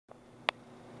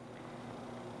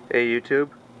Hey YouTube,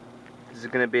 this is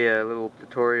going to be a little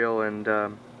tutorial and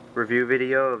review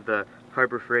video of the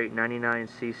Harbor Freight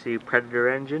 99cc Predator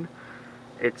engine.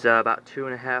 It's about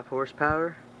 2.5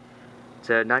 horsepower. It's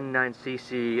a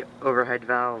 99cc overhead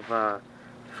valve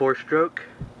 4-stroke,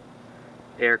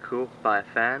 air-cooled by a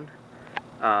fan.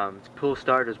 It's pull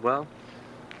start as well,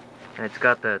 and it's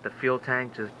got the fuel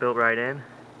tank just built right in.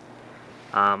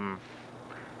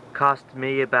 Cost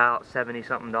me about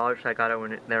 $70-something. I got it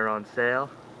when they're on sale.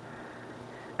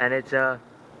 And it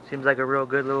seems like a real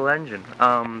good little engine.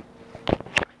 When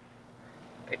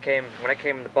it came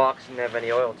in the box, it didn't have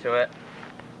any oil to it,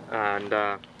 and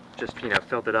just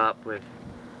filled it up with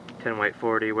 10 weight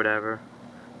 40, whatever.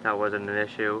 That wasn't an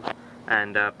issue,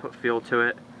 and put fuel to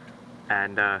it,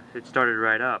 and it started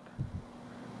right up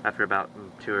after about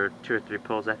two or three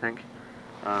pulls, I think.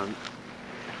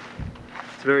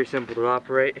 It's very simple to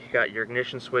operate. You got your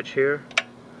ignition switch here,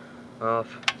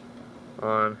 off,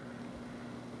 on.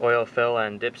 Oil fill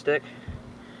and dipstick,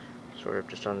 sort of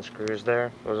just unscrews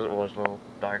there. There's a little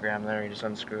diagram there. You just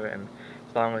unscrew it, and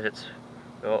as long as it's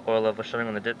the oil level showing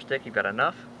on the dipstick, you've got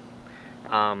enough.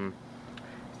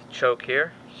 Choke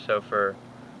here, so for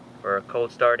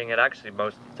cold starting it, actually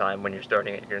most of the time when you're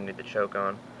starting it, you're gonna need the choke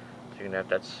on. So you're gonna have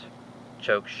that's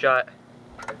choke shut,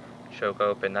 choke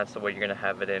open. That's the way you're gonna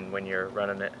have it in when you're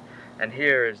running it. And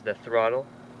here is the throttle.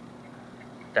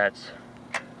 That's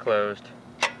closed.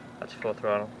 That's full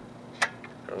throttle.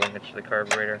 Got a linkage to the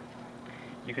carburetor.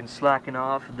 You can slacken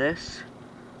off this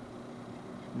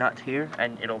nut here,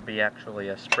 and it'll be actually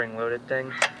a spring-loaded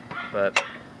thing. But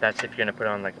that's if you're gonna put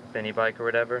on like a mini bike or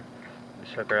whatever.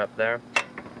 Just hook her up there.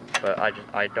 But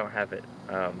I don't have it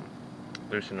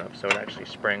loose enough, so it actually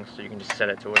springs. So you can just set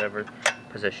it to whatever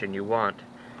position you want.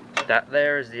 That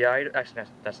there is the idle. Actually,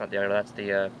 that's not the idle. That's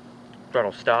the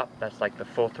throttle stop. That's like the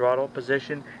full throttle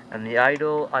position, and the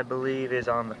idle, I believe, is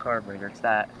on the carburetor. It's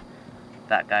that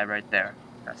guy right there.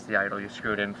 That's the idle. You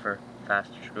screwed in for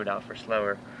faster, screwed out for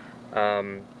slower.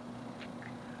 Yeah,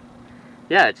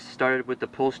 it started with the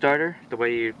pull starter. The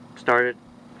way you start it,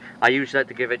 I usually like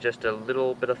to give it just a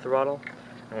little bit of throttle,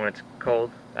 and when it's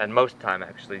cold, and most of the time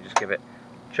actually, just give it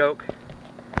choke.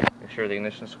 Make sure the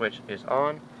ignition switch is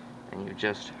on, and you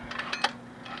just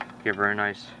give her a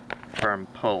nice firm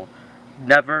pull.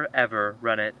 Never ever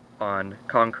run it on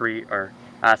concrete or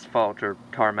asphalt or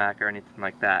tarmac or anything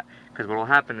like that, because what will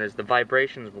happen is the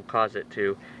vibrations will cause it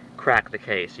to crack the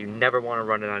case. You never want to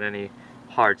run it on any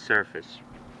hard surface.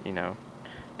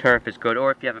 Turf is good, or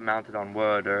if you have it mounted on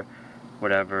wood or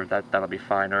whatever, that'll be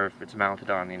fine, or if it's mounted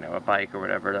on a bike or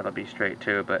whatever, that'll be straight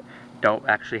too. But don't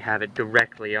actually have it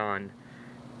directly on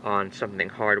something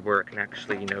hard where it can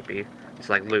actually be it's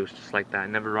like loose, just like that.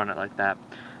 Never run it like that.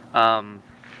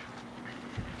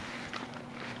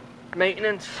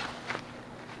 Maintenance,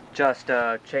 just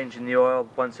changing the oil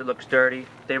once it looks dirty.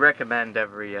 They recommend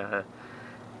every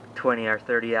 20 or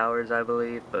 30 hours, I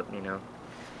believe, but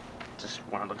just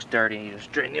when it looks dirty, you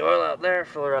just drain the oil out there,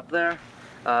 fill her up there.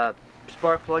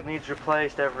 Spark plug needs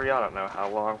replaced every, I don't know how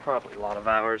long, probably a lot of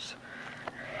hours.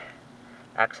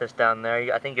 Access down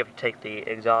there, I think you have to take the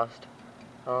exhaust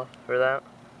off for that.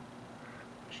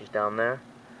 She's down there.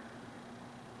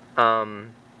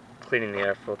 Cleaning the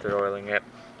air filter, oiling it,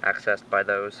 accessed by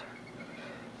those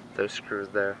screws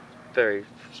there. Very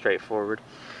straightforward.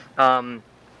 Couple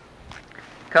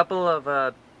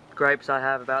of gripes I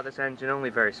have about this engine, only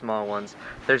very small ones.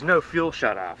 There's no fuel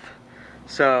shutoff.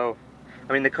 So,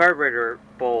 I mean, the carburetor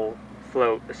bowl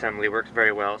float assembly works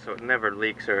very well, so it never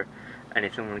leaks or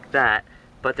anything like that.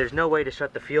 But there's no way to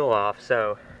shut the fuel off,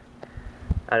 so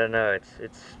I don't know.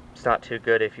 It's not too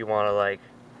good if you want to, like,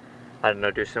 I don't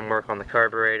know, do some work on the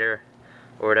carburetor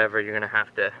or whatever. You're gonna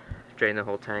have to drain the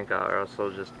whole tank out, or else it'll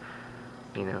just,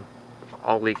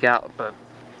 all leak out. But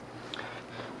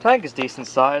tank is decent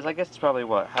size. I guess it's probably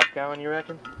what, half gallon, you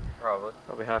reckon?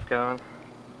 Probably half gallon.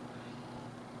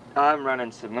 I'm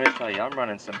running some. Let me tell you, I'm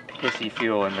running some pissy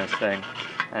fuel in this thing,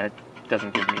 and it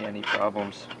doesn't give me any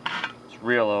problems. It's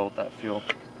real old, that fuel.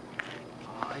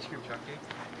 Oh, ice cream truck, dude.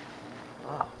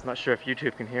 Oh, I'm not sure if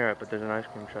YouTube can hear it, but there's an ice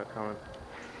cream truck coming.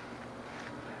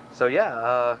 So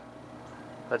yeah,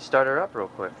 let's start her up real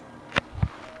quick.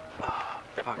 Oh,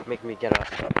 fuck, make me get up.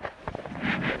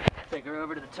 Take her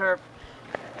over to the turf.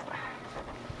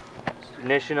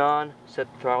 Ignition on,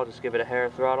 set the throttle, just give it a hair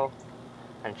throttle,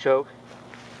 and choke.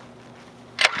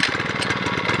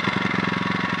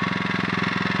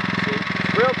 See,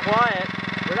 it's real quiet.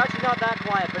 It's actually not that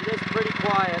quiet, but it is pretty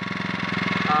quiet.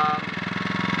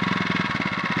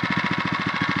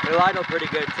 It'll idle pretty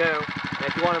good too. And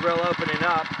if you want to real open it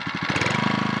up,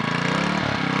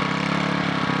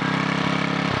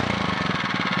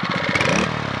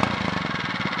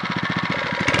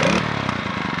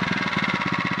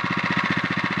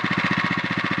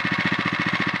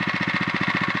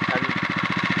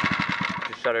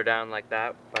 her down like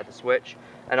that by the switch.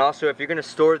 And also, if you're going to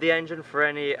store the engine for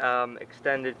any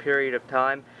extended period of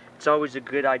time, it's always a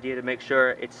good idea to make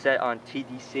sure it's set on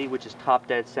TDC, which is top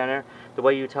dead center. The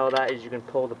way you tell that is you can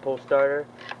pull the pull starter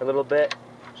a little bit,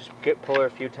 just pull her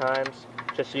a few times,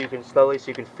 just so you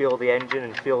can feel the engine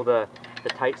and feel the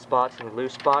tight spots and the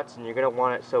loose spots, and you're going to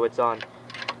want it so it's on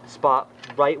the spot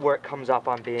right where it comes up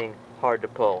on being hard to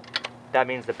pull. That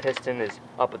means the piston is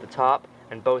up at the top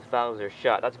and both valves are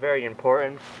shut. That's very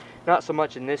important. Not so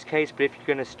much in this case, but if you're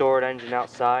going to store an engine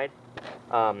outside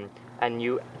and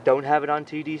you don't have it on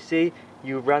TDC,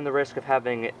 you run the risk of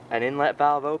having an inlet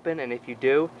valve open, and if you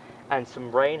do, and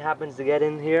some rain happens to get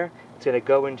in here, it's going to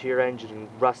go into your engine and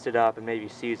rust it up and maybe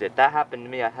seize it. That happened to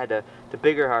me. I had the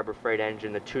bigger Harbor Freight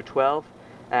engine, the 212,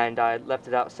 and I left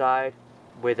it outside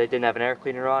with it didn't have an air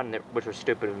cleaner on, which was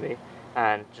stupid of me,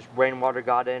 and just rainwater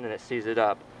got in and it seized it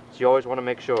up. So you always want to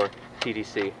make sure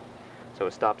TDC, so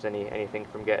it stops anything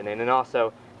from getting in. And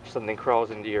also, if something crawls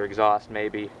into your exhaust,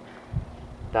 maybe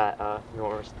that you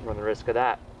won't run the risk of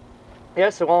that. Yeah,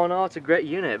 so all in all, it's a great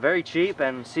unit, very cheap,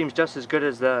 and seems just as good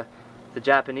as the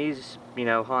Japanese, you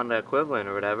know, Honda equivalent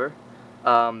or whatever.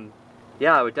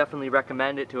 Yeah, I would definitely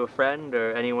recommend it to a friend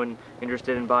or anyone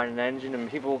interested in buying an engine. And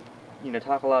people, you know,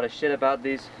 talk a lot of shit about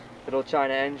these little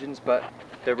China engines, but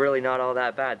they're really not all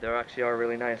that bad. They actually are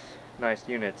really nice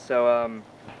units. So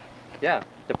yeah,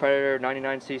 the Predator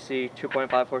 99cc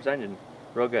 2.5 horse engine,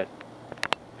 real good.